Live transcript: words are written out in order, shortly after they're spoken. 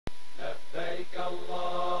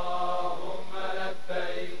اللهم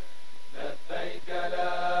لبيك لبيك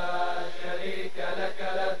لا شريك لك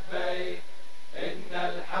لبيك إن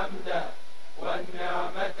الحمد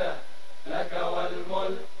والنعمة لك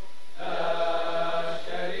والملك لا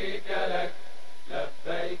شريك لك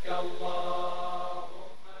لبيك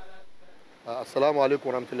اللهم لبيك. Assalamu alaikum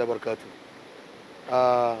wa rahmatullahi wa barakatuh.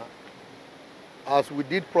 As we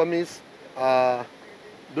did promise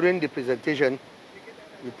during the presentation,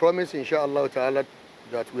 we promised inshallah ta'ala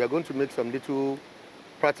that we are going to make some little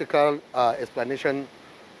practical explanation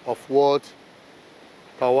of what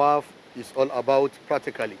tawaf is all about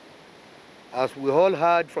practically. As we all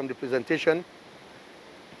heard from the presentation,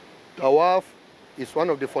 tawaf is one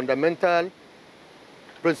of the fundamental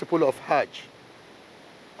principles of Hajj.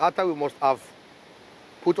 After we must have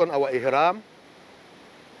put on our ihram.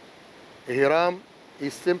 Ihram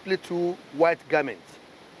is simply two white garments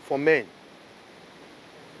for men.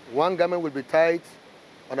 One garment will be tied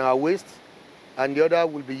on our waist and the other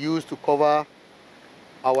will be used to cover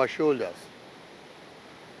our shoulders.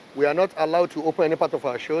 We are not allowed to open any part of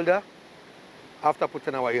our shoulder after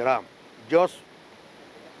putting our ihram. I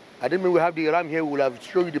didn't mean we have the ihram here, we will have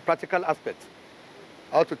shown you the practical aspects,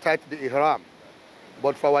 how to tie the ihram.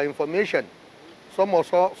 But for our information, some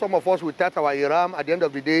of us will tie our ihram, at the end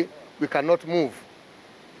of the day, we cannot move.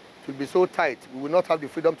 It will be so tight, we will not have the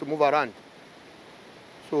freedom to move around.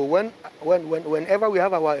 So whenever we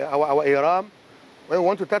have our ihram, when we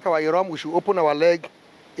want to tie our ihram, we should open our leg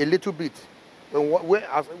a little bit.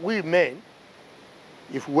 As we men,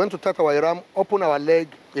 if we want to tie our ihram, open our leg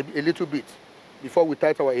a little bit before we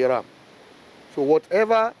tie our ihram. So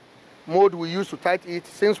whatever mode we use to tie it,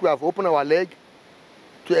 since we have opened our leg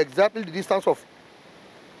to exactly the distance of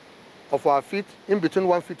our feet, in between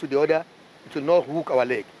one foot to the other, it will not hook our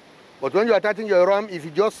leg. But when you are tightening your ihram, if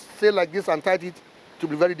you just stay like this and tight it, it will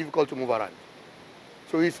be very difficult to move around.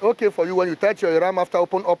 So it's okay for you when you tight your ihram, after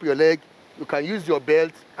open up your leg, you can use your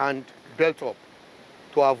belt and belt up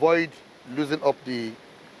to avoid losing up the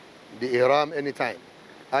ihram anytime.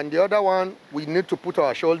 And the other one we need to put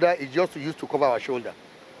our shoulder is just to use to cover our shoulder.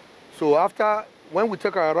 So when we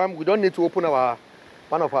take our ihram, we don't need to open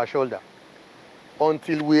one of our shoulder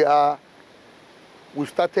until we've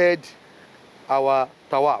started our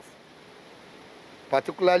tawaf,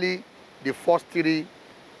 particularly the first three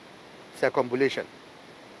circumambulation.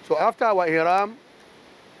 So after our ihram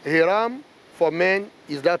for men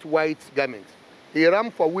is that white garment.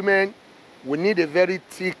 Ihram for women, we need a very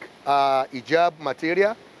thick hijab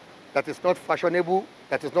material that is not fashionable,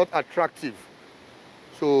 that is not attractive.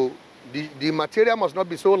 So the material must not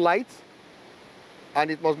be so light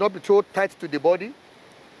and it must not be so tight to the body.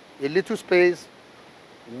 A little space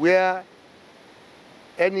where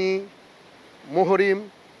any muhrim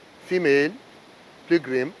female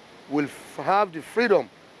pilgrim will have the freedom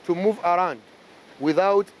to move around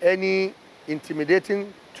without any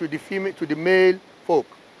intimidating to the male folk.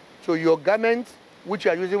 So your garment which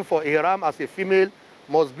you are using for ihram as a female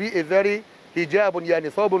must be a very hijabun yani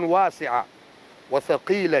thawbun wasi'a wa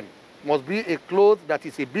thaqilan, must be a cloth that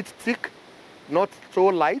is a bit thick, not so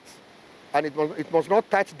light, and it must not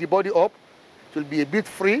touch the body up. It will be a bit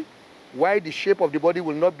free, while the shape of the body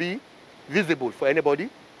will not be visible for anybody.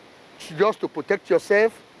 It's just to protect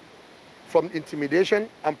yourself from intimidation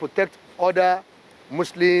and protect other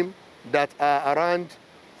Muslims that are around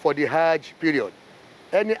for the Hajj period.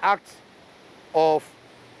 Any act of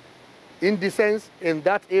indecency in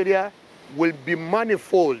that area will be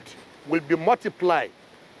manifold, will be multiplied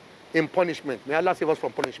in punishment. May Allah save us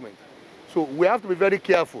from punishment. So we have to be very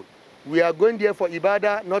careful. We are going there for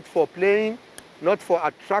ibadah, not for playing, not for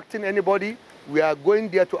attracting anybody. We are going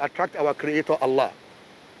there to attract our Creator Allah.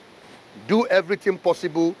 Do everything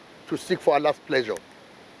possible to seek for Allah's pleasure.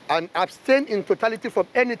 And abstain in totality from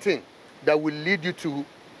anything that will lead you to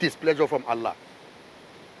displeasure from Allah.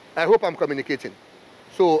 I hope I'm communicating.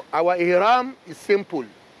 So our ihram is simple.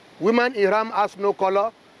 Women ihram has no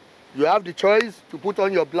color. You have the choice to put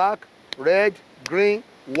on your black, red, green,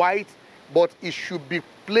 white, but it should be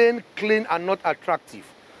plain, clean, and not attractive.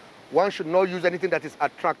 One should not use anything that is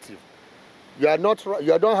attractive. You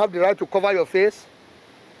don't have the right to cover your face,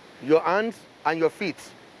 your hands, and your feet.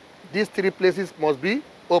 These three places must be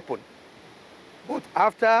open. But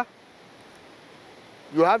after,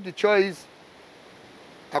 you have the choice,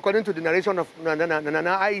 according to the narration of Nana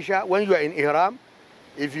Aisha, when you are in ihram,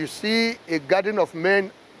 if you see a garden of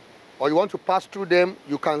men or you want to pass through them,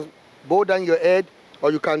 you can bow down your head,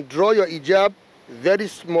 or you can draw your hijab very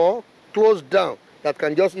small, close down, that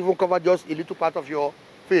can just even cover just a little part of your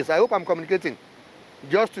face. I hope I'm communicating.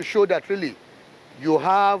 Just to show that really you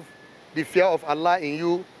have the fear of Allah in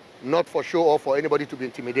you not for show or for anybody to be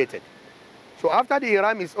intimidated. So after the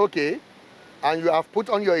ihram is okay, and you have put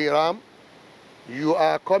on your ihram, you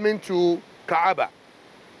are coming to Kaaba.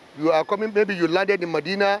 You are coming, maybe you landed in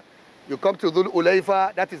Medina, you come to Dhul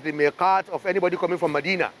Ulayfa, that is the miqat of anybody coming from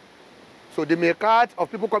Medina. So the miqat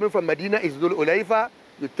of people coming from Medina is Dhul Ulayfa.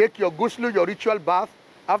 You take your ghusl, your ritual bath.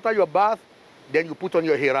 After your bath, then you put on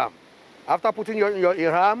your ihram. After putting your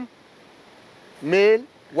ihram, male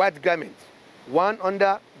white garment, one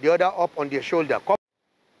under, the other up on their shoulder.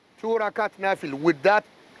 2 rakat nafil with that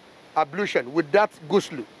ablution, with that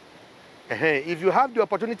ghusl. If you have the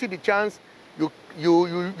opportunity, the chance, you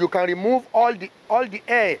can remove all the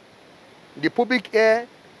air, the pubic hair,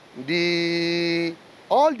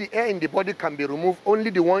 all the air in the body can be removed.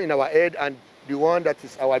 Only the one in our head and the one that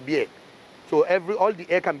is our beard. So all the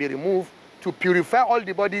air can be removed to purify all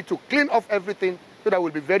the body, to clean off everything, so that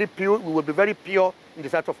we'll be very pure. We will be very pure in the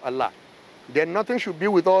sight of Allah. Then nothing should be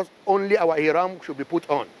with us. Only our ihram should be put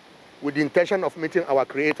on, with the intention of meeting our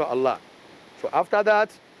Creator Allah. So after that,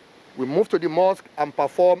 we move to the mosque and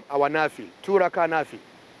perform our nafil, 2 rakah nafil.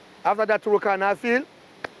 After that 2 rakah nafil,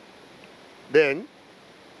 then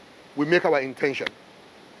we make our intention.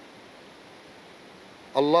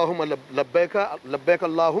 Allahumma labbaika, labbaika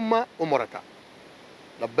Allahumma umrata.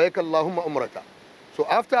 Labbaika Allahumma umrata. So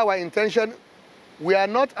after our intention, we are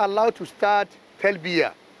not allowed to start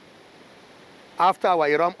talbiyah after our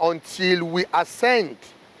ihram until we ascend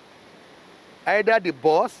either the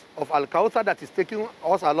bus of Alkhausar that is taking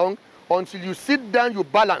us along. Until you sit down, you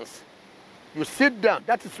balance. You sit down.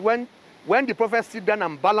 That is when the Prophet sit down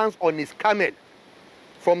and balance on his camel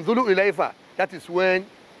from Dhul Ulayfa. That is when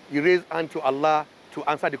he raised hand to Allah to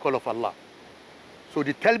answer the call of Allah. So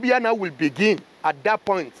the talbiyah now will begin at that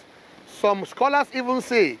point. Some scholars even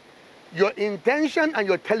say your intention and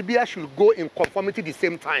your talbiyah should go in conformity the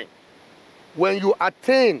same time. When you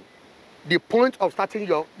attain the point of starting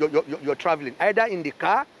your traveling, either in the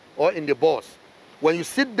car or in the bus, when you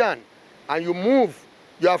sit down and you move,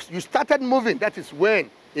 you started moving, that is when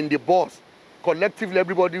in the bus, collectively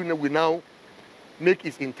everybody will now make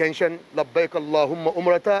his intention, labbaik Allahumma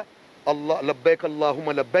umrata, labbaik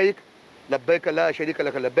Allahumma labbaik, labbaik la sharika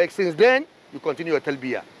laka labbaik. Since then, you continue your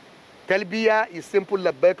talbiyah. Talbiyah is simple,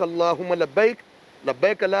 labbaik Allahumma labbaik,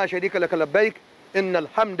 labbaik la sharika laka labbaik, innal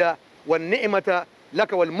hamda wal ni'mata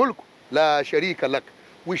laka wal mulk la sharika lak.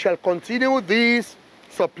 We shall continue this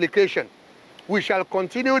supplication. We shall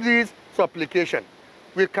continue this supplication.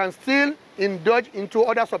 We can still indulge into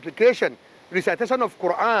other supplication, recitation of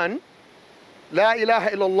Quran, La ilaha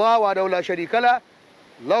illallah wa la sharika la,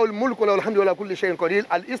 lahul mulk wa lahul hamdu wa la kulli shay'in qadir,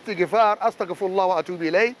 al-istighfar, astaghfirullah wa atubu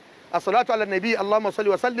ilayh, as-salatu ala nabi, Allahumma salli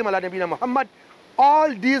wa sallim ala nabina Muhammad.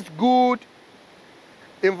 All these good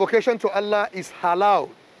invocation to Allah is halal.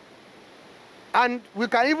 And we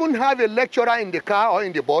can even have a lecturer in the car or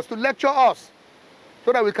in the bus to lecture us,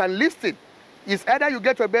 so that we can listen. It's either you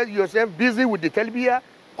get yourself busy with the talbiyah,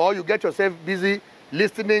 or you get yourself busy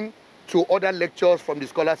listening to other lectures from the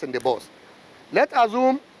scholars in the bus. Let's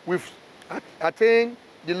assume we've attained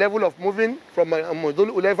the level of moving from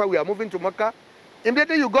Dhul Ulayfa, we are moving to Mecca.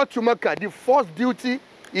 Immediately you got to Mecca, the first duty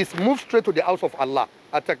is move straight to the house of Allah,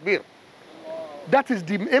 at Takbir. That is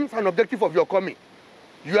the aim and objective of your coming.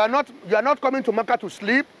 You are not coming to Mecca to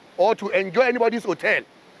sleep or to enjoy anybody's hotel.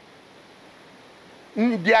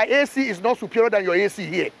 Their AC is not superior than your AC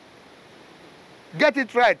here. Get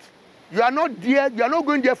it right. You are not there, you are not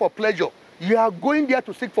going there for pleasure. You are going there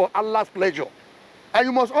to seek for Allah's pleasure. And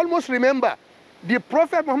you must almost remember, the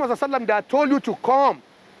Prophet Muhammad ﷺ that told you to come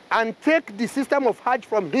and take the system of Hajj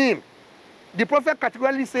from him. The Prophet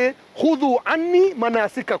categorically said, Khudhu anni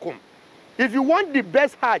manasikakum. If you want the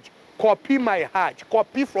best Hajj, copy my Hajj,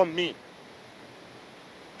 copy from me.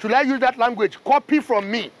 Should I use that language? Copy from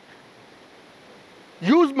me.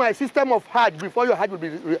 Use my system of Hajj before your Hajj will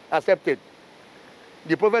be accepted.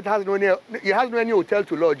 The Prophet has no any hotel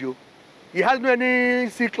to lodge you. He has no any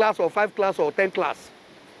C class or 5 class or 10 class.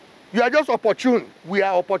 You are just opportune. We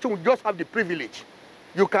are opportune. We just have the privilege.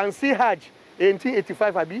 You can see Hajj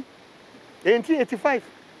 1885, Abi. 1885.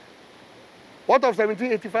 What of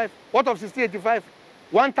 1785? What of 1685?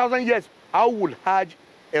 1,000 years. How will Hajj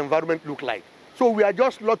environment look like? So we are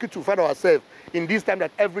just lucky to find ourselves in this time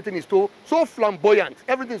that everything is so flamboyant.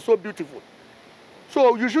 Everything is so beautiful.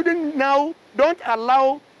 So you shouldn't now, don't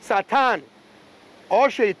allow Satan or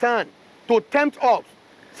Shaitan to tempt us,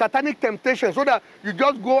 satanic temptation, so that you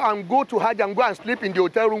just go to Hajj and go and sleep in the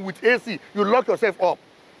hotel room with AC. You lock yourself up.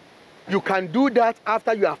 You can do that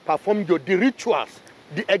after you have performed the rituals,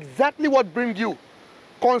 exactly what brings you.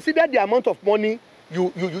 Consider the amount of money you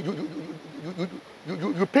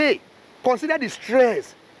pay. Consider the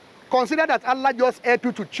stress. Consider that Allah just helped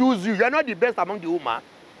you to choose you. You are not the best among the Ummah.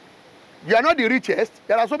 You are not the richest.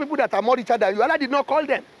 There are some people that are more richer than you. Allah did not call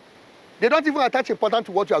them. They don't even attach importance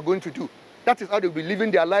to what you are going to do. That is how they will be living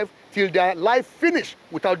their life till their life finish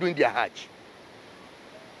without doing their Hajj.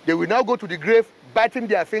 They will now go to the grave, biting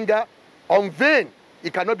their finger on vain.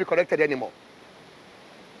 It cannot be corrected anymore.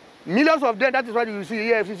 Millions of them, that is why you see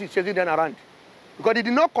EFCC chasing them around. Because they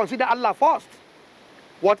did not consider Allah first.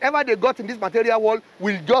 Whatever they got in this material world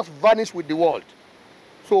will just vanish with the world.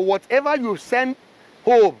 So whatever you send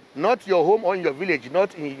home, not your home or in your village,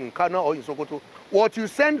 not in Kano or in Sokoto, what you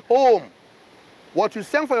send home, what you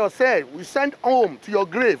send for yourself, you send home to your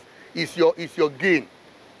grave is your gain.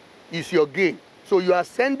 Is your gain. So you are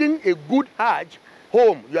sending a good Hajj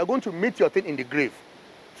home. You are going to meet your thing in the grave.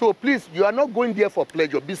 So please, you are not going there for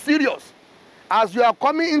pleasure. Be serious. As you are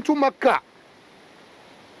coming into Mecca,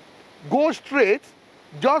 go straight,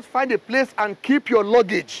 just find a place and keep your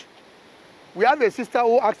luggage. We have a sister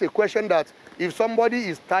who asked a question that if somebody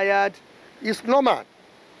is tired, it's normal.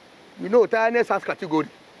 You know, tiredness has category.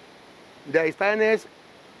 There is tiredness,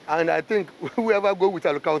 and I think whoever go with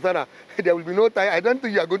Alkhausar, there will be no tired. I don't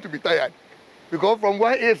think you are going to be tired. Because from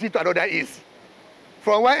one AC to another AC.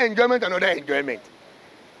 From one enjoyment to another enjoyment.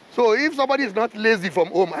 So if somebody is not lazy from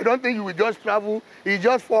home, I don't think you will just travel. It's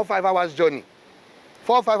just 4 or 5 hours journey.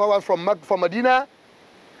 4 or 5 hours from Medina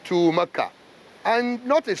to Mecca. And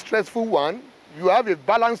not a stressful one. You have a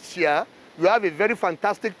balanced chair. You have a very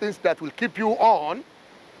fantastic things that will keep you on.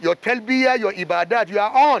 Your talbiyah, your ibadat, you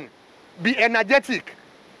are on. Be energetic.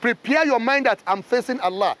 Prepare your mind that I'm facing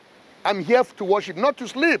Allah. I'm here to worship, not to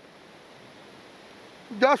sleep.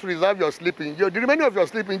 Just reserve your sleeping. The remainder of your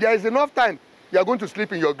sleeping, there is enough time. You are going to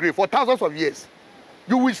sleep in your grave for thousands of years.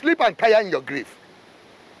 You will sleep and tire in your grave.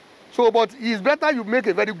 So, but it's better you make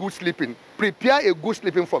a very good sleeping. Prepare a good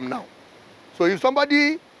sleeping from now. So if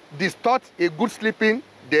somebody distorts a good sleeping,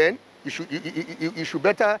 then you should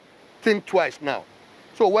better think twice now.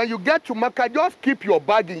 So when you get to Mecca, just keep your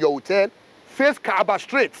bag in your hotel, face Kaaba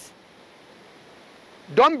straight.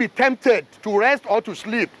 Don't be tempted to rest or to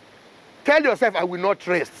sleep. Tell yourself, I will not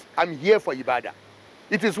rest. I'm here for Ibadah.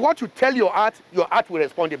 It is what you tell your heart will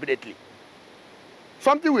respond immediately.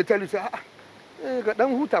 Something will tell you, say, I do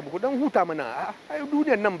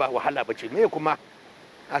the number.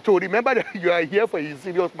 So remember that you are here for a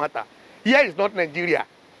serious matter. Here is not Nigeria.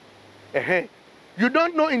 You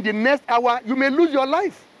don't know in the next hour, you may lose your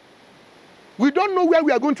life. We don't know where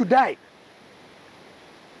we are going to die.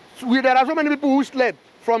 There are so many people who slept.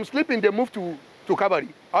 From sleeping, they moved to Kabari.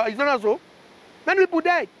 Is that not so? Many people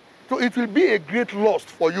died. So it will be a great loss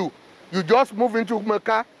for you. You just move into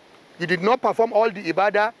Mecca. You did not perform all the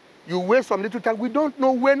ibadah. You waste some little time. We don't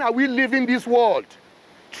know when are we leaving this world.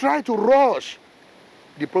 Try to rush.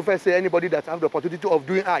 The Prophet said anybody that has the opportunity of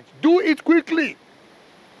doing Hajj, do it quickly.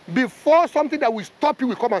 Before something that will stop you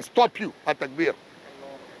will come and stop you at Takbir.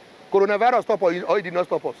 Coronavirus stopped or it did not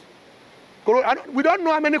stop us. We don't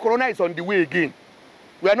know how many corona is on the way again.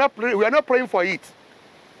 We are not praying for it.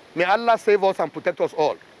 May Allah save us and protect us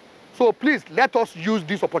all. So please, let us use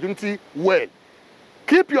this opportunity well.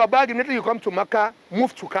 Keep your bag immediately you come to Mecca,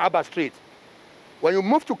 move to Kaaba straight. When you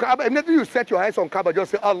move to Kaaba, immediately you set your eyes on Kaaba,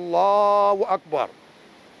 just say, Allahu Akbar.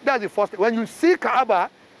 That's the first thing. When you see Kaaba,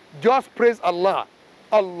 just praise Allah.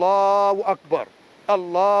 Allahu Akbar.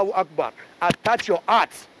 Allahu Akbar. Attach your heart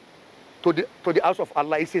to the house of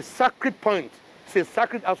Allah. It's a sacred point. It's a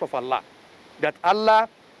sacred house of Allah. That Allah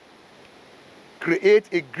creates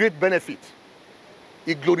a great benefit.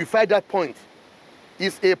 He glorified that point.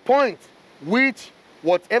 It's a point which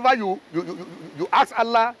whatever you ask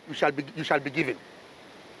Allah, you shall be given.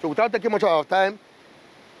 So without taking much of our time,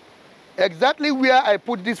 exactly where I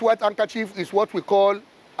put this white handkerchief is what we call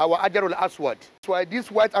our Hajarul Aswad. That's why this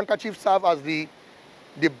white handkerchief serves as the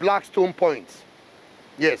black stone point.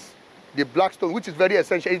 Yes, the black stone, which is very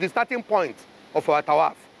essential. It's the starting point of our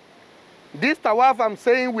tawaf. This tawaf, I'm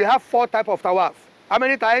saying we have 4 types of tawaf. How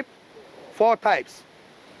many types? 4 types.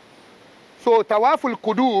 So tawaful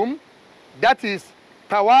Qudum, that is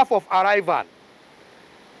tawaf of arrival.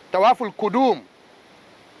 Tawaful Qudum,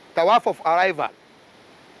 tawaf of arrival.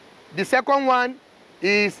 The second one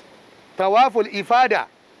is tawaful Ifada,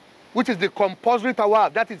 which is the compulsory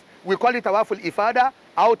tawaf. That is, we call it tawaful Ifada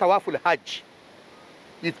or tawaful Hajj.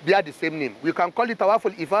 It bears the same name. We can call it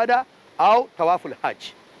tawaful Ifada or tawaful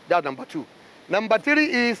Hajj. That's number 2. Number 3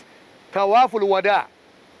 is tawaful Wada.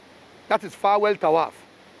 That is farewell tawaf.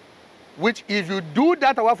 Which if you do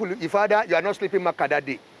that tawaful Ifada, you are not sleeping Makkah that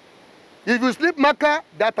day. If you sleep Makkah,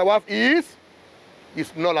 that tawaf is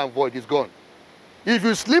null and void, it's gone. If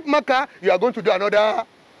you sleep Makkah, you are going to do another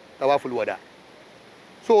tawaful Wada.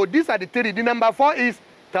 So these are the three. The number 4 is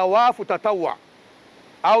tawafu tatawwa,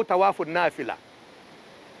 or tawafu nafila.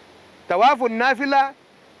 Tawafu nafila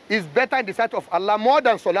is better in the sight of Allah more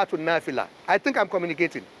than salatul nafila. I think I'm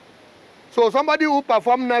communicating. So somebody who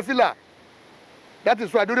performs nafila, that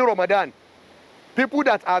is why during Ramadan, people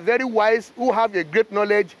that are very wise, who have a great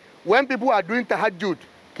knowledge, when people are doing tahajjud,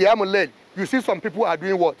 qiyamul layl, you see some people are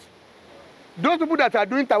doing what? Those people that are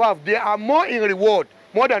doing tawaf, they are more in reward,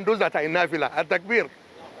 more than those that are in nafila, at takbir.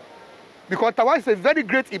 Because tawaf is a very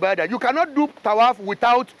great ibadah. You cannot do tawaf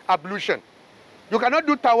without ablution. You cannot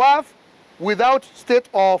do tawaf without state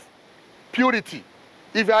of purity.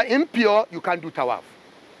 If you are impure, you can't do tawaf.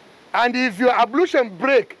 And if your ablution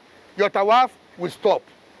break, your tawaf will stop.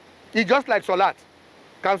 It's just like salat.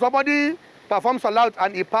 Can somebody perform salat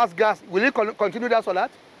and he pass gas? Will he continue that salat?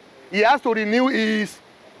 He has to renew his,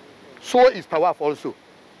 so is tawaf also.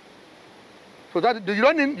 So that you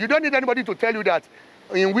don't need anybody to tell you that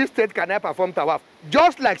in which state can I perform tawaf.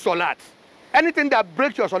 Just like salat. Anything that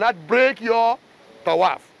breaks your salat, break your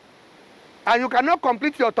tawaf. And you cannot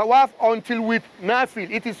complete your tawaf until with nafil.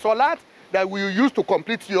 It is salat that we use to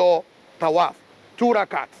complete your tawaf. 2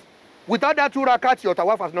 rakats. Without that 2 rakats, your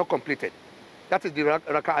tawaf has not completed. That is the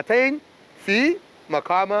rak'atain fi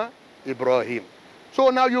maqama Ibrahim. So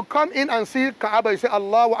now you come in and see Kaaba, you say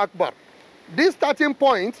Allahu Akbar. This starting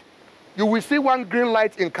point, you will see one green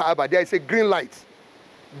light in Kaaba. There is a green light.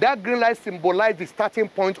 That green light symbolizes the starting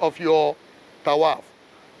point of your tawaf.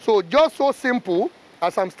 So just so simple,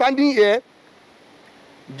 as I'm standing here,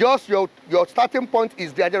 just your starting point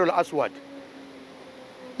is the Hajar al-Aswad.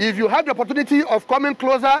 If you have the opportunity of coming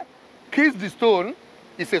closer, kiss the stone.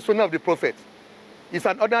 It's a sunnah of the Prophet. It's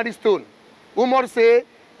an ordinary stone. Umar say,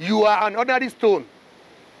 you are an ordinary stone.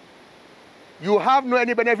 You have no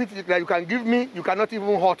any benefit that you can give me. You cannot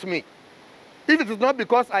even hurt me. If it is not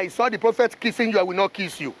because I saw the Prophet kissing you, I will not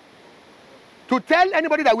kiss you. To tell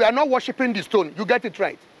anybody that we are not worshipping the stone, you get it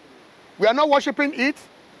right. We are not worshipping it.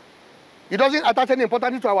 It doesn't attach any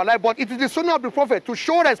importance to our life, but it is the sunnah of the Prophet to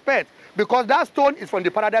show respect, because that stone is from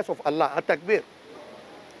the paradise of Allah, at-takbir.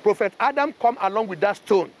 Prophet Adam come along with that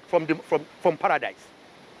stone from paradise.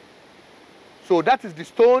 So that is the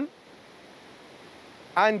stone.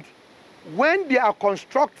 And when they are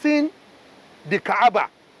constructing the Kaaba,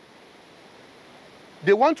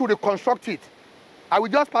 they want to reconstruct it. I will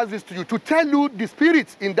just pass this to you to tell you the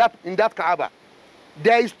spirit in that Kaaba.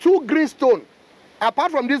 There is 2 green stones.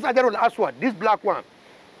 Apart from this Hajar al-Aswad, this black one,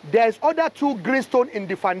 there is other 2 green stones in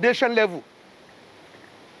the foundation level.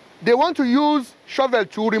 They want to use shovel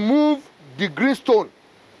to remove the green stone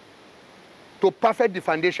to perfect the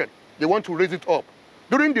foundation. They want to raise it up.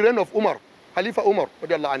 During the reign of Umar, Khalifa Umar,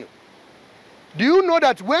 do you know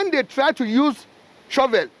that when they try to use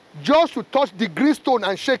shovel just to touch the green stone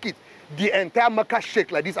and shake it, the entire Makkah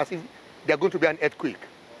shake like this as if they're going to be an earthquake.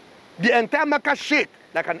 The entire Makkah shake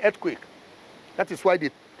like an earthquake. That is why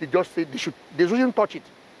they just say they shouldn't touch it.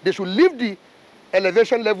 They should leave the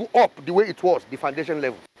elevation level up the way it was, the foundation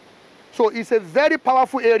level. So it's a very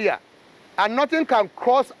powerful area, and nothing can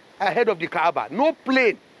cross ahead of the Kaaba. No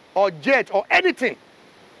plane or jet or anything.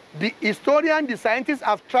 The historian, the scientists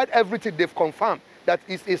have tried everything. They've confirmed that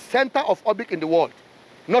it's a center of orbit in the world.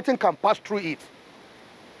 Nothing can pass through it.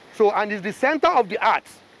 So, and it's the center of the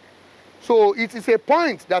earth. So it is a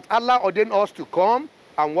point that Allah ordained us to come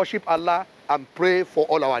and worship Allah and pray for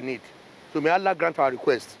all our needs. So may Allah grant our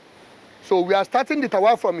request. So we are starting the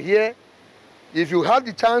tawaf from here. If you have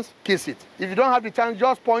the chance, kiss it. If you don't have the chance,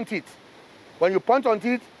 just point it. When you point on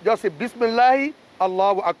it, just say Bismillah,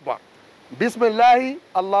 Allahu Akbar. Bismillah,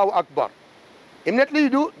 Allahu Akbar. Immediately you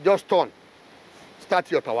do, just turn. Start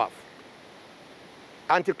your tawaf.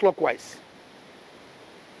 Anti-clockwise.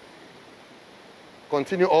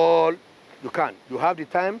 Continue all you can. You have the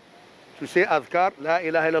time to say Azkar, La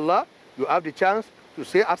ilaha illallah. You have the chance to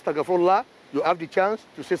say Astaghfirullah. You have the chance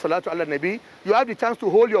to say Salatu ala Nabi. You have the chance to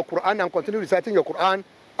hold your Quran and continue reciting your Quran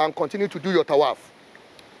and continue to do your tawaf.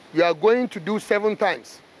 You are going to do 7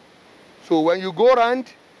 times. So when you go around,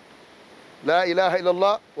 La ilaha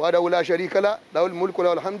illallah, wahdahu la sharika la, lahul mulku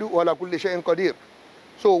wa lahul hamdu, wa ala kulli shay'in qadir.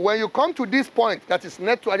 So when you come to this point that is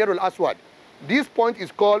next to Hajar al-Aswad, this point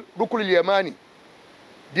is called Rukn al-Yamani.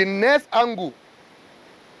 The next angle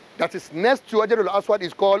that is next to Hajar al-Aswad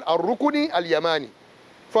is called Ar-Rukni al-Yamani.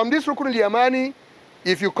 From this Rukn al-Yamani,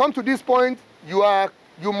 if you come to this point,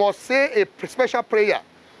 you must say a special prayer.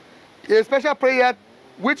 A special prayer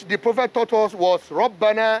which the Prophet taught us was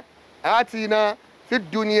Rabbana atina fid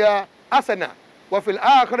dunya asana wa fil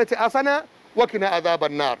akhirati asana wa qina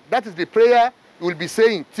adhaban nar. That is the prayer you will be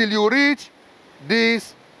saying till you reach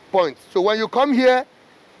this point. So when you come here,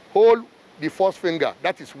 hold the first finger.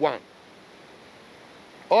 That is 1.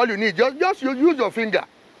 All you need, just use your finger.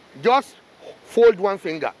 Just fold one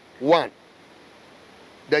finger. 1.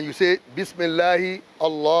 Then you say, Bismillahi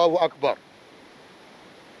Allahu Akbar.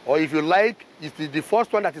 Or if you like, it's the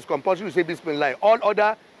first one that is compulsory, you say Bismillah. All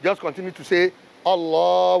other, just continue to say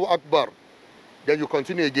Allahu Akbar. Then you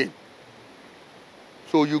continue again.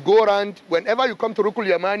 So you go around, whenever you come to Rukul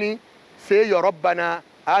Yamani, say your Rabbana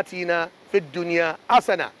Atina Fid Dunya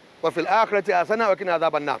Asana wa Fil Akhirati Asana wa Qina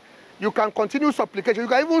Adhaban Nar. You can continue supplication. You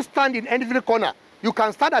can even stand in any corner. You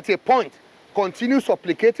can start at a point. Continue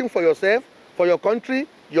supplicating for yourself, for your country,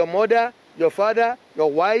 your mother, your father,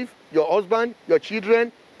 your wife, your husband, your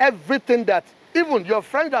children, everything that, even your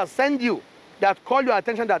friends that send you, that call your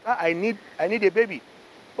attention that, I need a baby.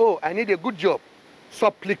 Oh, I need a good job.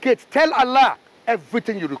 Supplicate. Tell Allah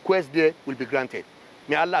everything you request there will be granted.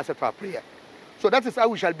 May Allah accept our prayer. So that is how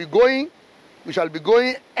we shall be going. We shall be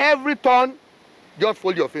going every turn, just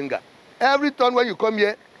fold your finger. Every turn when you come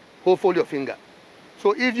here, fold your finger.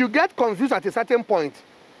 So if you get confused at a certain point,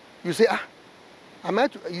 you say,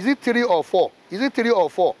 is it 3 or 4? Is it 3 or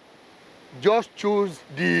 4? Just choose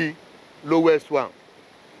the lowest one.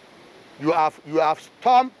 You have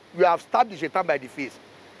stabbed the shaitan by the face.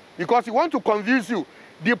 Because he wants to confuse you.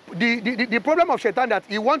 The problem of shaitan that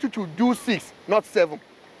he wants you to do 6, not 7.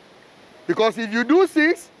 Because if you do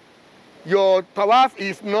 6, your tawaf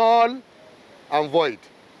is null and void.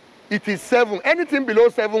 It is 7. Anything below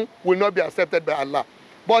 7 will not be accepted by Allah.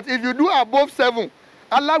 But if you do above 7,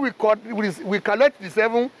 Allah will collect the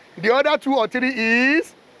 7. The other 2 or 3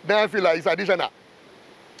 is nafila, is additional.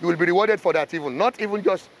 You will be rewarded for that even. Not even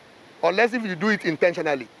just, unless if you do it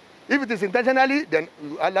intentionally. If it is intentionally, then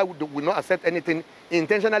Allah will not accept anything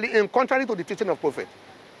intentionally, in contrary to the teaching of Prophet.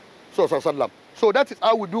 So that is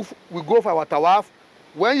how we go for our tawaf.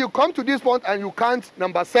 When you come to this point and you count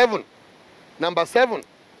number 7,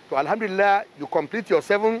 so alhamdulillah, you complete your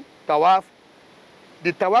 7 tawaf.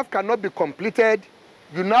 The tawaf cannot be completed.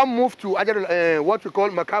 You now move to what we call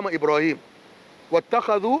Maqam Ibrahim.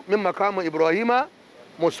 وَاتَّخَذُوا مِن مَقَامِ إِبْرَاهِيمَ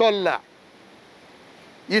مُصَلَّى.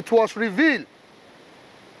 It was revealed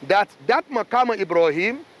that Maqam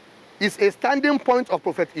Ibrahim is a standing point of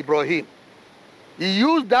Prophet Ibrahim. He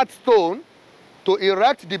used that stone to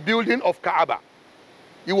erect the building of Kaaba.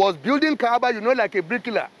 He was building Kaaba, like a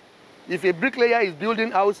bricklayer. If a bricklayer is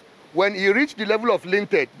building house, when he reached the level of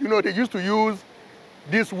linted, they used to use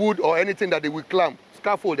this wood or anything that they will clamp,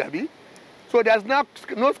 scaffold, Abi. So there's no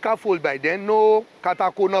scaffold by then, no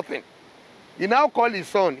katako, nothing. He now called his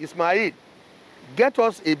son, Ismail, get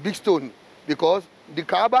us a big stone, because the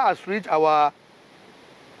Kaaba has reached our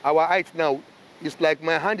height now. It's like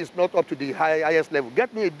my hand is not up to the highest level.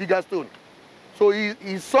 Get me a bigger stone. So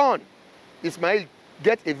his son, Ismail,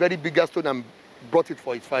 get a very bigger stone and brought it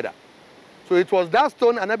for his father. So it was that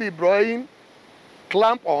stone Anabi Ibrahim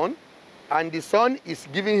clamped on, and the son is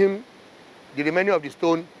giving him the remaining of the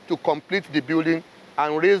stone to complete the building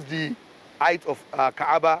and raise the height of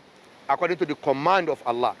Kaaba according to the command of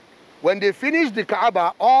Allah. When they finished the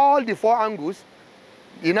Kaaba, all the 4 angles,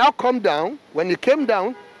 he now come down. When he came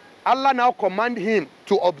down, Allah now commanded him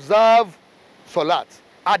to observe Salat.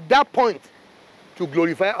 At that point, to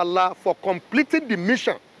glorify Allah for completing the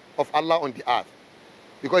mission of Allah on the earth.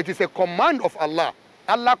 Because it is a command of Allah.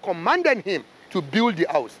 Allah commanded him to build the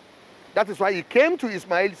house. That is why he came to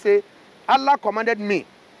Ismail and said, Allah commanded me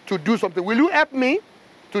to do something. Will you help me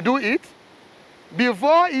to do it?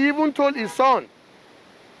 Before he even told his son,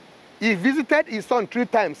 he visited his son 3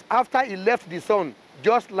 times. After he left the son,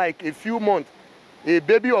 just like a few months, a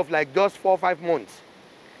baby of like just 4 or 5 months,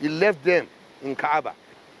 he left them in Kaaba.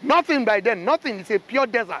 Nothing by then, nothing. It's a pure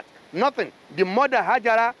desert, nothing. The mother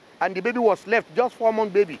Hajara and the baby was left, just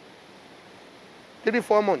 4-month baby.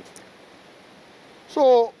 3-4 months.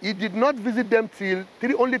 So he did not visit them till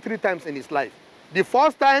only 3 times in his life. The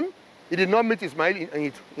first time, he did not meet Ismail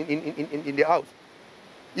in the house.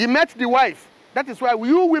 He met the wife. That is why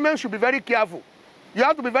you women should be very careful. You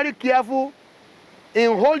have to be very careful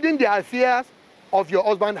in holding the affairs of your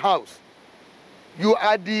husband's house. You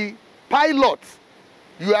are the pilot.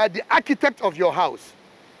 You are the architect of your house.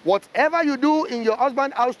 Whatever you do in your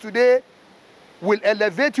husband's house today will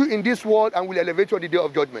elevate you in this world and will elevate you on the day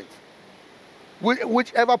of judgment.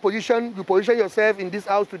 Whichever position you position yourself in this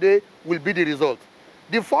house today will be the result.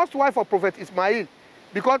 The first wife of Prophet Ismail,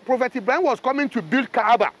 because Prophet Ibrahim was coming to build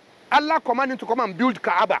Kaaba. Allah commanded him to come and build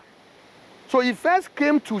Kaaba. So he first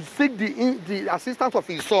came to seek the assistance of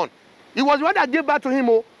his son. He was the one that gave birth to him,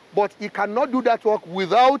 but he cannot do that work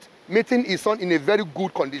without meeting his son in a very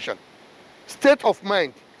good condition. State of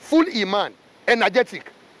mind, full iman,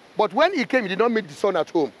 energetic. But when he came, he did not meet the son at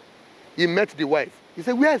home. he met the wife. He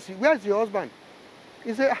said, where's your husband?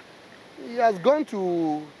 He said, he has gone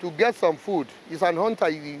to get some food. He's an hunter.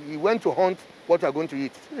 He went to hunt what you are going to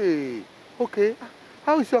eat. Hey, okay.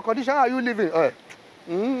 How is your condition? How are you living?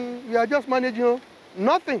 We are just managing.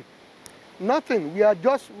 Nothing. Nothing. We are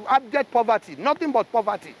just abject poverty. Nothing but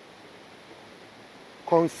poverty.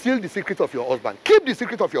 Conceal the secret of your husband. Keep the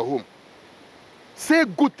secret of your home. Say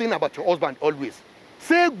good thing about your husband always.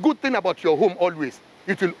 Say good thing about your home always.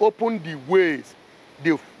 It will open the ways,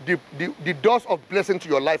 the doors of blessing to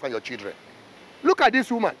your life and your children. Look at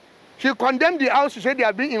this woman. She condemned the house. She said they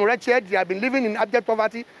have been in wretched, they have been living in abject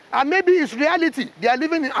poverty. And maybe it's reality. They are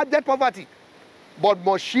living in abject poverty. But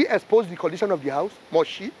must she expose the condition of the house? Must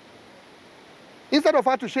she? Instead of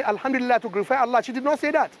her to say, Alhamdulillah, to glorify Allah, she did not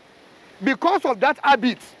say that. Because of that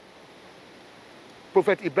habit,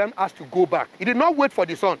 Prophet Ibrahim has to go back. He did not wait for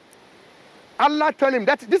the son. Allah told him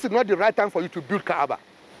that this is not the right time for you to build Kaaba.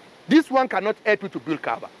 This one cannot help you to build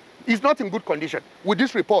Kaaba. It's not in good condition with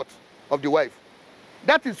this report of the wife.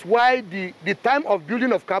 That is why the time of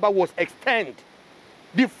building of Kaaba was extended.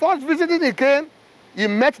 The first visit he came, he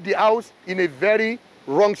met the house in a very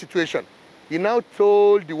wrong situation. He now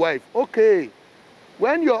told the wife, okay,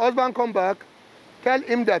 when your husband come back, tell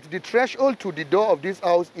him that the threshold to the door of this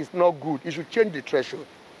house is not good. He should change the threshold.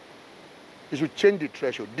 He should change the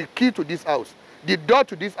threshold. The key to this house, the door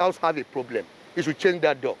to this house have a problem. He should change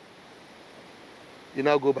that door. He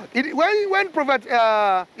now go back. When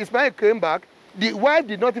Prophet Ismail came back, the wife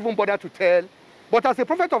did not even bother to tell. But as a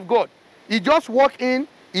prophet of God, he just walked in.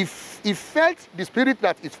 He felt the spirit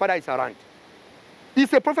that his father is around.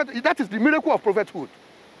 He's a prophet. That is the miracle of prophethood.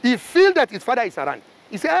 He feels that his father is around.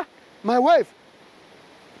 He said, my wife,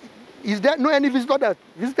 is there no any visitor that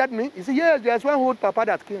visited me? He said, yes, there's one old papa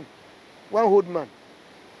that came. One old man.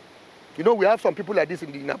 You know, we have some people like this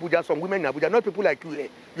in Abuja, some women in Abuja, not people like you.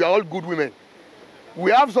 You are all good women.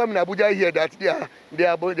 We have some in Abuja here that they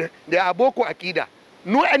are Boko Akida.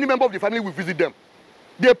 No any member of the family will visit them.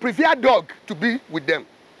 They prefer dog to be with them.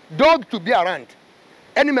 Dog to be around.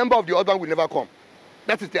 Any member of the husband will never come.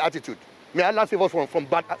 That is the attitude. May Allah save us from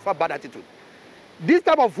bad attitude. This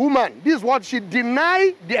type of woman, this is what she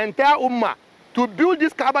denied the entire Ummah to build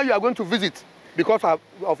this Kaaba you are going to visit because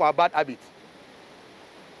of her bad habits.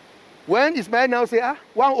 When Ismail now say,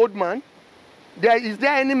 one old man, is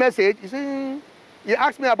there any message? He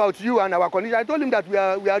asked me about you and our condition. I told him that we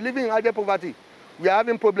are living in high poverty. We are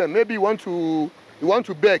having problem. Maybe you want to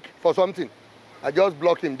beg for something. I just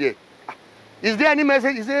blocked him there. Is there any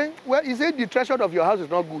message? He said, well, he said the threshold of your house is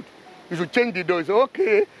not good. You should change the door. He said,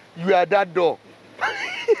 okay, you are that door.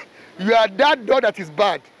 You are that door that is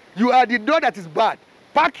bad. You are the door that is bad.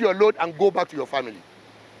 Pack your load and go back to your family.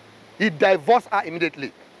 He divorced her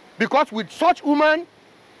immediately. Because with such woman,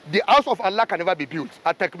 the house of Allah can never be built.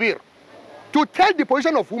 At Takbir. To tell the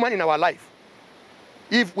position of woman in our life.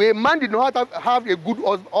 If a man did not have a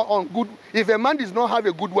if a man does not have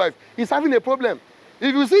a good wife, he's having a problem.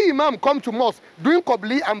 If you see Imam come to mosque doing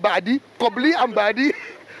Qabli and Badi,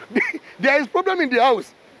 there is problem in the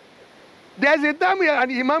house. There's a time where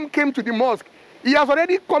an Imam came to the mosque. He has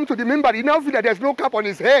already come to the member. He now feels that there's no cap on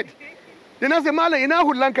his head. Then I say, Mala, he now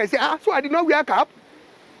Lanka. He say, so I did not wear cap.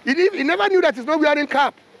 He never knew that he's not wearing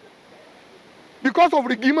cap. Because of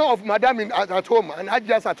the gima of Madam at home and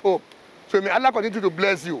Hajjas at home. So may Allah continue to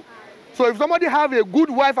bless you. So if somebody have a good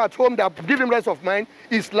wife at home that give him rest of mind,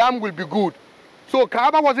 Islam will be good. So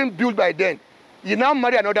Kaaba wasn't built by then. He now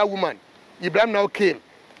married another woman. Ibrahim now came.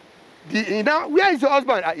 Where is your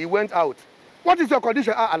husband? He went out. What is your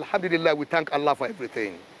condition? Alhamdulillah, we thank Allah for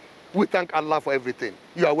everything. We thank Allah for everything.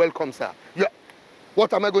 You are welcome, sir.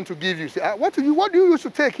 What am I going to give you? Say, what do you used to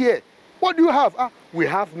take here? What do you have? We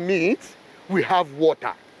have meat, we have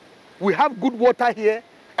water. We have good water here,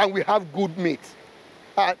 and we have good meat.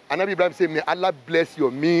 And Nabi Ibrahim said, may Allah bless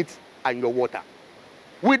your meat and your water.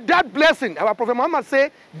 With that blessing, our Prophet Muhammad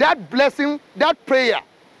said, that blessing, that prayer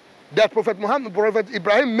that Prophet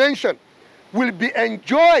Ibrahim mentioned will be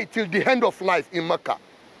enjoyed till the end of life in Mecca.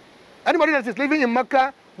 Anybody that is living in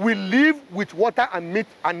Mecca will live with water and meat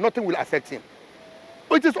and nothing will affect him.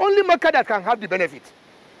 It is only Mecca that can have the benefit.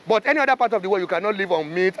 But any other part of the world, you cannot live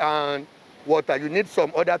on meat and water. You need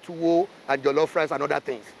some other tuwo and jollof rice and other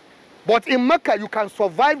things. But in Mecca, you can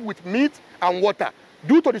survive with meat and water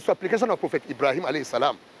due to the supplication of Prophet Ibrahim alayhi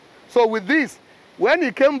salam. So with this, when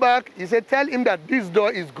he came back, he said, tell him that this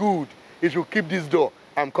door is good. He should keep this door.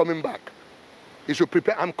 I'm coming back. He should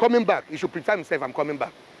prepare. I'm coming back. He should prepare himself. I'm coming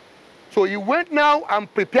back. So he went now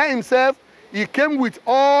and prepared himself. He came with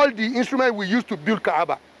all the instruments we used to build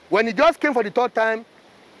Kaaba. When he just came for the third time,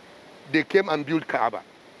 they came and built Kaaba.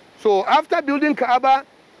 So after building Kaaba,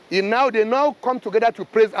 They now come together to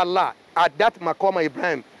praise Allah at that Maqam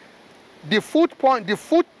Ibrahim. The footprint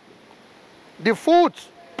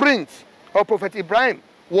of Prophet Ibrahim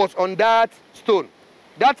was on that stone.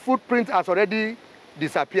 That footprint has already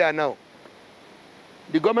disappeared now.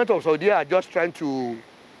 The government of Saudi are just trying to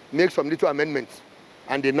make some little amendments,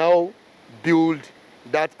 and they now build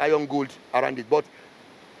that iron gold around it. But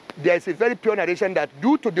there is a very pure narration that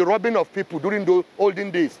due to the robbing of people during those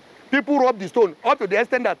olden days, people robbed the stone up to the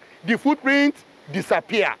extent that the footprint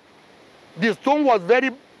disappeared. The stone was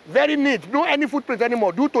very, very neat. No any footprint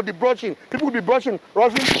anymore due to the brushing. People would be brushing,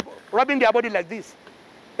 rubbing their body like this.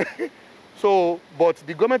 So, but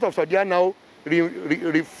the government of Saudi now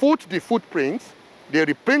refute the footprints, they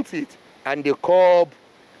reprint it, and they curb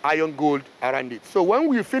iron gold around it. So when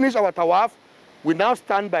we finish our tawaf, we now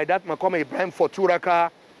stand by that Maqam Ibrahim for 2 rakah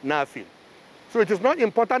nafil. So it is not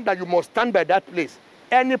important that you must stand by that place.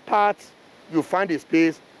 Any part you find a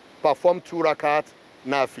space, perform 2 rakat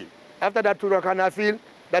nafil. After that 2 rakah nafil,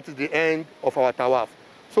 that is the end of our tawaf.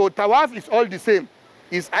 So tawaf is all the same.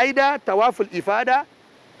 It's either tawaf al-ifada,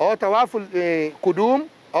 or tawaf al-qudum,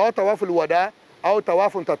 or tawaf al-wada, or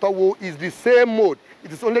tawaf al-tatawu. Is the same mode.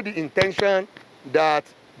 It is only the intention that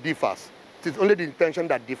differs. It is only the intention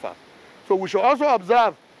that differs. So we should also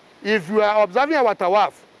observe, if you are observing our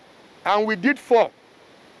tawaf, and we did 4,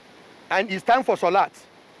 and it's time for salat,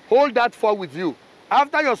 hold that 4 with you.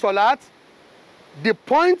 After your salat, the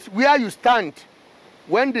point where you stand,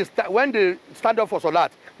 when they stand up for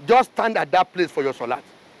salat, just stand at that place for your salat.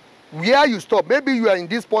 Where you stop, maybe you are in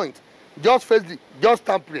this point, just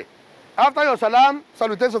stand pray. After your salam,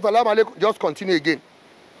 salutation, salam alaikum, just continue again.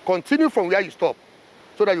 Continue from where you stop,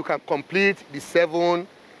 so that you can complete the 7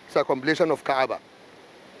 circumambulation of Kaaba.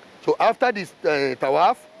 So after this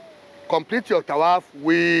tawaf, complete your tawaf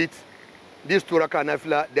with this 2 rakah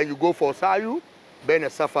nafila, then you go for Sa'yu, Bain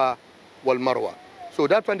Safa wal Marwa. So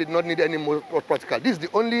that one did not need any more practical. This is the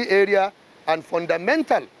only area and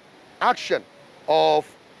fundamental action of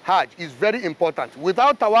Hajj. Is very important.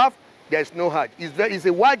 Without tawaf, there is no Hajj. It's a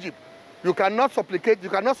wajib. You cannot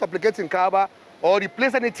supplicate in Kaaba or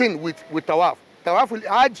replace anything with tawaf. Tawaf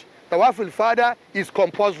al-Hajj, tawaf al-Fada is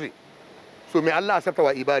compulsory. So may Allah accept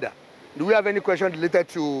our ibadah. Do we have any question related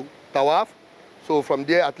to tawaf? So from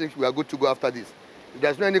there, at least we are good to go after this. If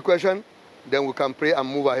there's no any question, then we can pray and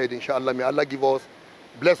move ahead, inshallah. May Allah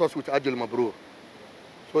bless us with Ajul Mabrur.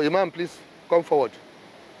 So Imam, please come forward.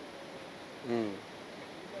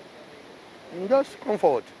 Just come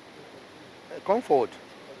forward. Come forward.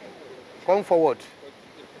 Come forward.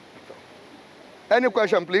 Any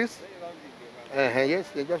question, please? Yes,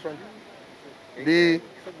 just one. The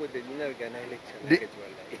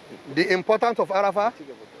importance of Arafah.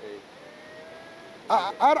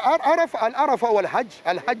 Al-Arafah wal-Hajj.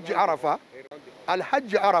 Al-Hajj Arafah.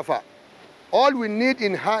 Al-Hajj Arafah. All we need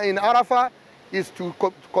in Arafah is to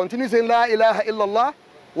continue saying La ilaha illallah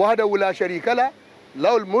wahdahu la sharika la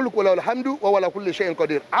lahul mulk wa lahul hamdu wa huwa ala kulli shay'in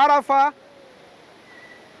qadir. Arafah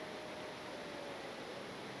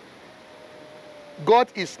got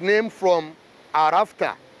its name from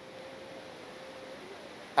Arafta.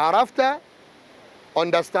 Arafta,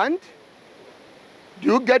 understand? Do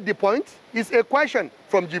you get the point? It's a question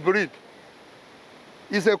from Jibril.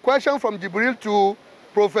 It's a question from Jibril to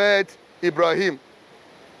Prophet Ibrahim.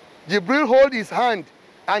 Jibril hold his hand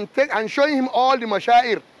and showing him all the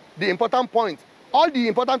mashair, the important points, all the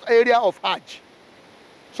important area of Hajj.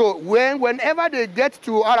 So whenever they get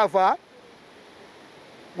to Arafah,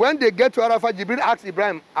 Jibril asks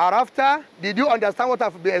Ibrahim, Arafta, did you understand what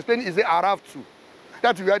I've been explaining? Is it Araftu?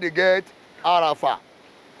 That's where they get Arafah.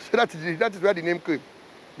 So that is where the name came.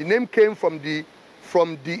 The name came from the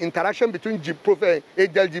interaction between Prophet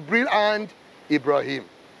Jibril and Ibrahim.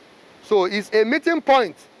 So it's a meeting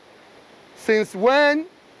point. Since when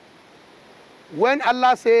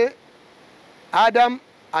Allah said Adam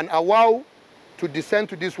and Hawa to descend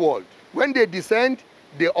to this world, when they descend,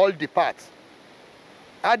 they all depart.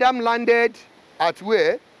 Adam landed at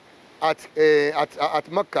where? At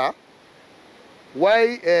Mecca.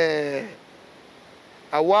 While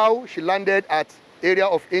Hawa, she landed at area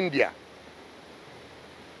of India.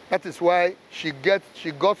 That is why she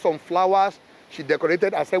got some flowers. She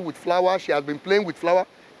decorated herself with flowers. She has been playing with flowers.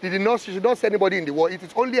 She did not see anybody in the world. It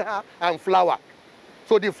is only her and flower.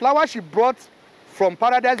 So the flower she brought from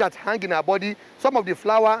paradise that hang in her body, some of the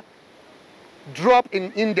flower drop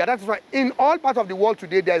in India. That's why in all parts of the world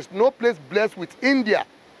today, there is no place blessed with India,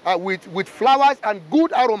 with flowers and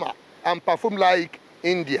good aroma and perfume like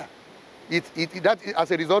India. That is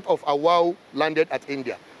as a result of Hawa landed at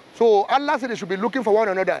India. So Allah said they should be looking for one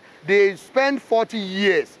another. They spend 40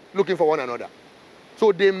 years looking for one another.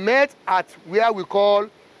 So they met at where we call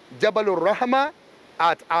Jabal al-Rahma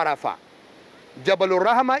at Arafah. Jabal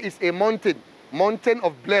al-Rahma is a mountain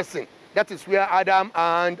of blessing. That is where Adam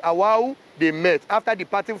and Hawa, they met after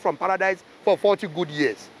departing from paradise for 40 good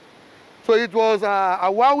years. So it was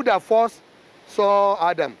Hawa that first saw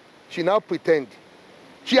Adam. She now pretend.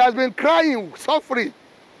 She has been crying, suffering,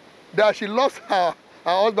 that she lost her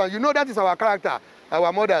husband. You know, that is our character,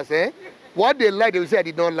 our mothers, eh? What they like, they will say, I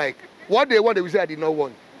did not like. What they want, they will say, I did not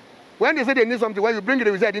want. When they say they need something, when you bring it,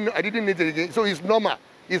 they will say, I didn't need it again. So it's normal.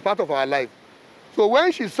 It's part of our life. So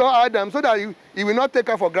when she saw Adam, so that he will not take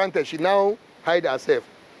her for granted, she now hid herself.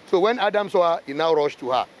 So when Adam saw her, he now rushed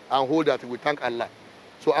to her and hold her. We thank Allah.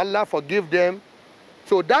 So Allah forgive them.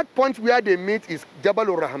 So that point where they meet is Jabal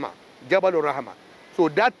al-Rahma. Jabal al-Rahma. So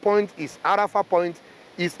that point is Arafah point,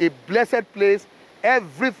 is a blessed place.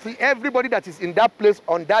 Everybody that is in that place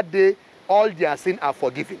on that day, all their sins are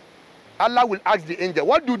forgiven. Allah will ask the angel,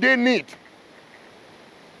 what do they need?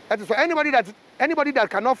 That is why anybody that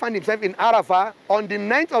cannot find himself in Arafah on the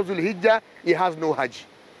 9th of Zulhijjah, he has no Hajj.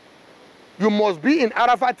 You must be in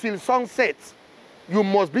Arafah till sunset. You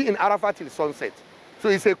must be in Arafah till sunset. So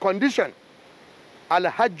it's a condition.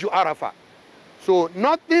 Al-Hajj Arafah. So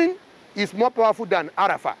nothing is more powerful than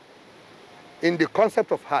Arafah in the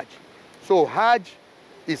concept of Hajj. So Hajj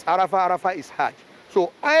is Arafah, Arafah is Hajj.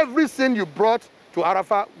 So every sin you brought to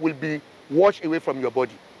Arafah will be washed away from your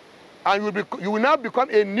body. And you will now become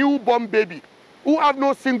a newborn baby who have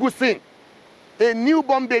no single sin. A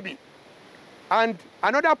newborn baby. And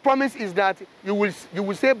another promise is that you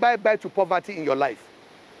will say bye-bye to poverty in your life.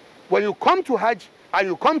 When you come to Hajj and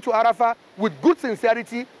you come to Arafah with good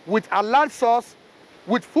sincerity, with Allah's source,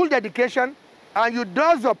 with full dedication, and you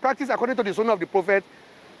do your practice according to the sunnah of the Prophet,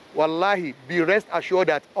 wallahi, be rest assured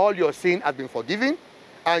that all your sin has been forgiven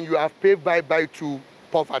and you have paid bye-bye to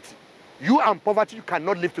poverty. You and poverty, you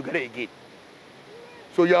cannot live together again.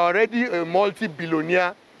 So you're already a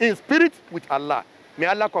multi-billionaire in spirit with Allah. May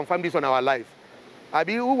Allah confirm this on our life.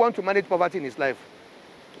 Abi, who want to manage poverty in his life?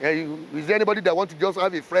 Is there anybody that wants to just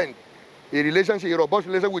have a friend, a relationship, a robust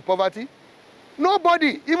relationship with poverty?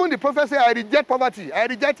 Nobody. Even the Prophet said, I reject poverty. I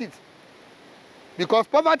reject it. Because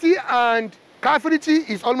poverty and kafirity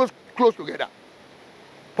is almost close together.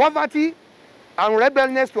 Poverty and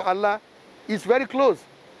rebellion to Allah is very close.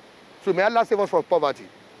 So may Allah save us from poverty.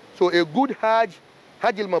 So a good Hajj,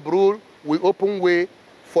 Hajj al-Mabrur, will open way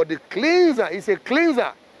for the cleanser. It's a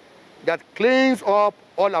cleanser that cleans up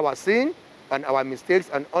all our sin and our mistakes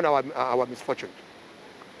and all our misfortunes.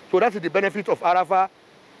 So that's the benefit of Arafah.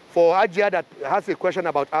 For Hajjah that has a question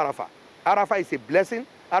about Arafah. Arafah is a blessing.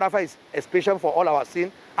 Arafah is expiation for all our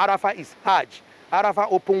sin. Arafah is Hajj.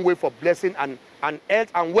 Arafah open way for blessing and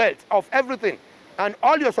health and wealth of everything. And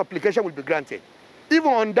all your supplication will be granted.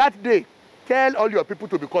 Even on that day, tell all your people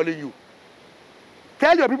to be calling you.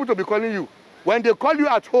 Tell your people to be calling you. When they call you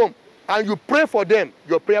at home and you pray for them,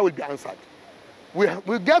 your prayer will be answered.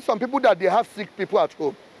 We get some people that they have sick people at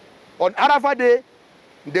home. On Arafah day,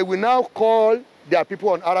 they will now call their people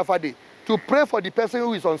on Arafah day to pray for the person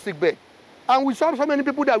who is on sick bed. And we saw so many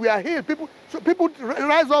people that we are healed. People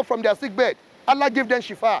rise up from their sick bed. Allah give them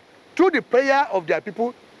shifa through the prayer of their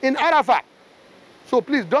people in Arafah. So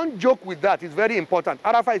please don't joke with that. It's very important.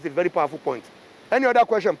 Arafah is a very powerful point. Any other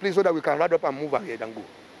question, please, so that we can wrap up and move ahead and go.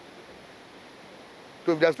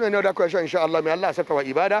 So if there's no any other question, inshallah, may Allah accept our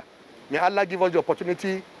ibadah. May Allah give us the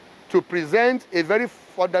opportunity to present a very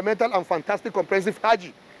fundamental and fantastic comprehensive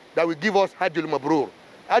Hajj that will give us Hajj al-Mabrur.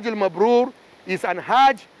 Hajj al-Mabrur is an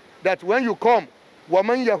Hajj that when you come,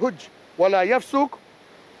 وَمَنْ يَهُجْ وَلَا يَفْسُقْ,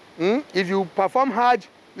 if you perform Hajj,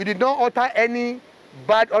 you did not utter any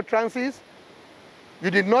bad utterances, you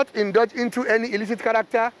did not indulge into any illicit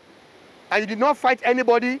character, and you did not fight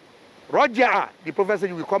anybody, Raja'a, the Prophet said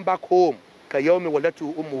you will come back home, كَيَوْمِ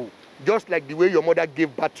وَلَدْتُهُ أُمُّهُ, just like the way your mother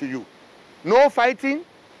gave birth to you. No fighting,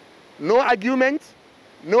 no arguments,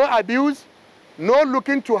 no abuse, no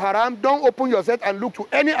looking to haram. Don't open yourself and look to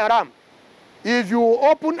any haram. If you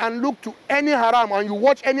open and look to any haram and you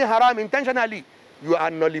watch any haram intentionally, you are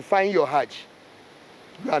nullifying your Hajj.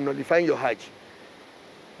 You are nullifying your Hajj.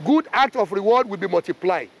 Good act of reward will be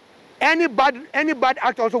multiplied. Any bad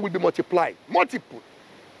act also will be multiplied. Multiple.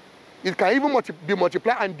 It can even be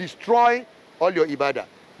multiplied and destroy all your ibadah.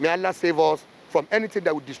 May Allah save us from anything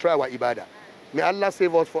that will destroy our ibadah. May Allah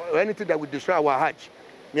save us from anything that will destroy our Hajj.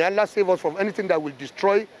 May Allah save us from anything that will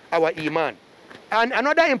destroy our iman. And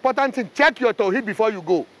another important thing, check your tawheed before you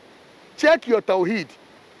go. Check your tawheed.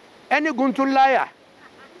 Any guntun liar,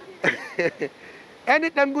 any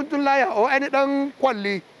guntun liar or any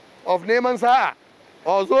quali of Naaman Sa'a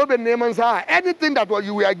or Zoben Naaman Sa'a, anything that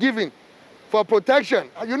you were given, for protection.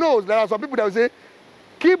 And you know, there are some people that will say,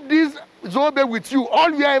 keep this zobe with you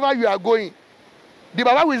all wherever you are going. The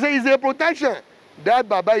Baba will say it's a protection. That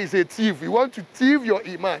Baba is a thief. He wants to thief your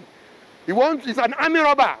Iman. He's an army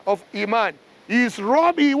robber of Iman. He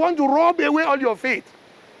wants to rob away all your faith.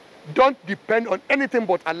 Don't depend on anything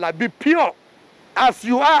but Allah. Be pure. As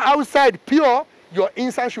you are outside pure, your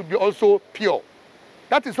inside should be also pure.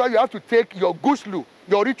 That is why you have to take your ghusl,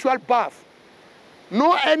 your ritual bath.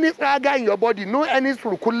 No any raga in your body, no any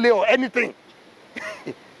surukule or anything.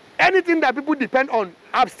 Anything that people depend on,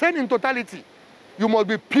 abstain in totality. You must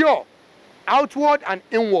be pure, outward and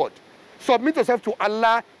inward. Submit yourself to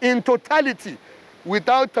Allah in totality.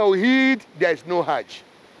 Without Tawheed, there is no Hajj.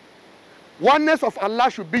 Oneness of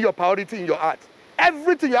Allah should be your priority in your heart.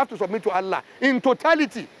 Everything you have to submit to Allah in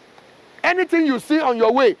totality. Anything you see on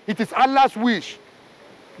your way, it is Allah's wish.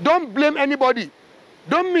 Don't blame anybody.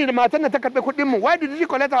 Don't mean why did she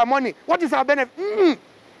collect our money? What is our benefit?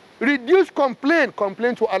 Reduce complaint.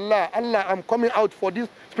 Complain to Allah. Allah, I'm coming out for this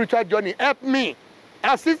spiritual journey. Help me.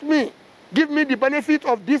 Assist me. Give me the benefit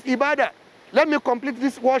of this ibadah. Let me complete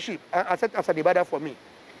this worship and accept as an ibadah for me.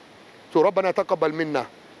 So ربنا تقبل منا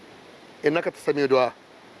إنك تسمع دعاء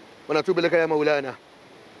ونتوب لك يا مولانا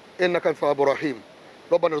إنك أنت التواب الرحيم.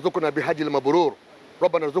 ربنا ارزقنا بحج المبرور.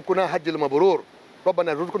 ربنا ارزقنا حج المبرور.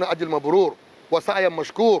 ربنا ارزقنا حج المبرور وسعيا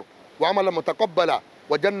مشكور وعملا متقبلا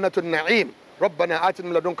وجنة النعيم. ربنا آتنا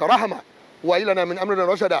من لدنك رحمة وهب لنا من أمرنا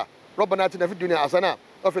رشدا. ربنا آتنا في الدنيا حسنة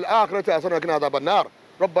وفي الآخرة حسنة وقنا عذاب النار.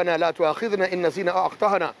 ربنا لا تؤاخذنا إن نسينا أو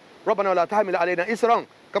أخطأنا. ربنا ولا تحمل علينا إسرا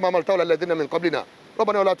كما حملته على الذين من قبلنا.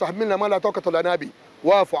 ربنا ولا تحملنا ما لا طاقة لنا به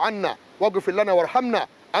واعف عنا واغفر لنا وارحمنا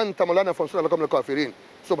أنت مولانا فانصرنا على القوم الكافرين.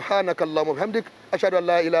 سبحانك اللهم وبحمدك أشهد أن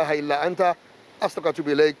لا إله إلا أنت أستغفرك وأتوب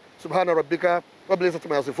إليك. سبحان ربك رب العزة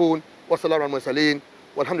عما يصفون والسلام على المرسلين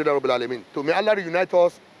والحمد لله رب العالمين. To may Allah reunite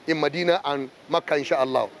us in Medina and Makkah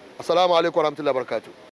inshallah. Assalamu alaikum wa rahmatullahi wa barakatuh.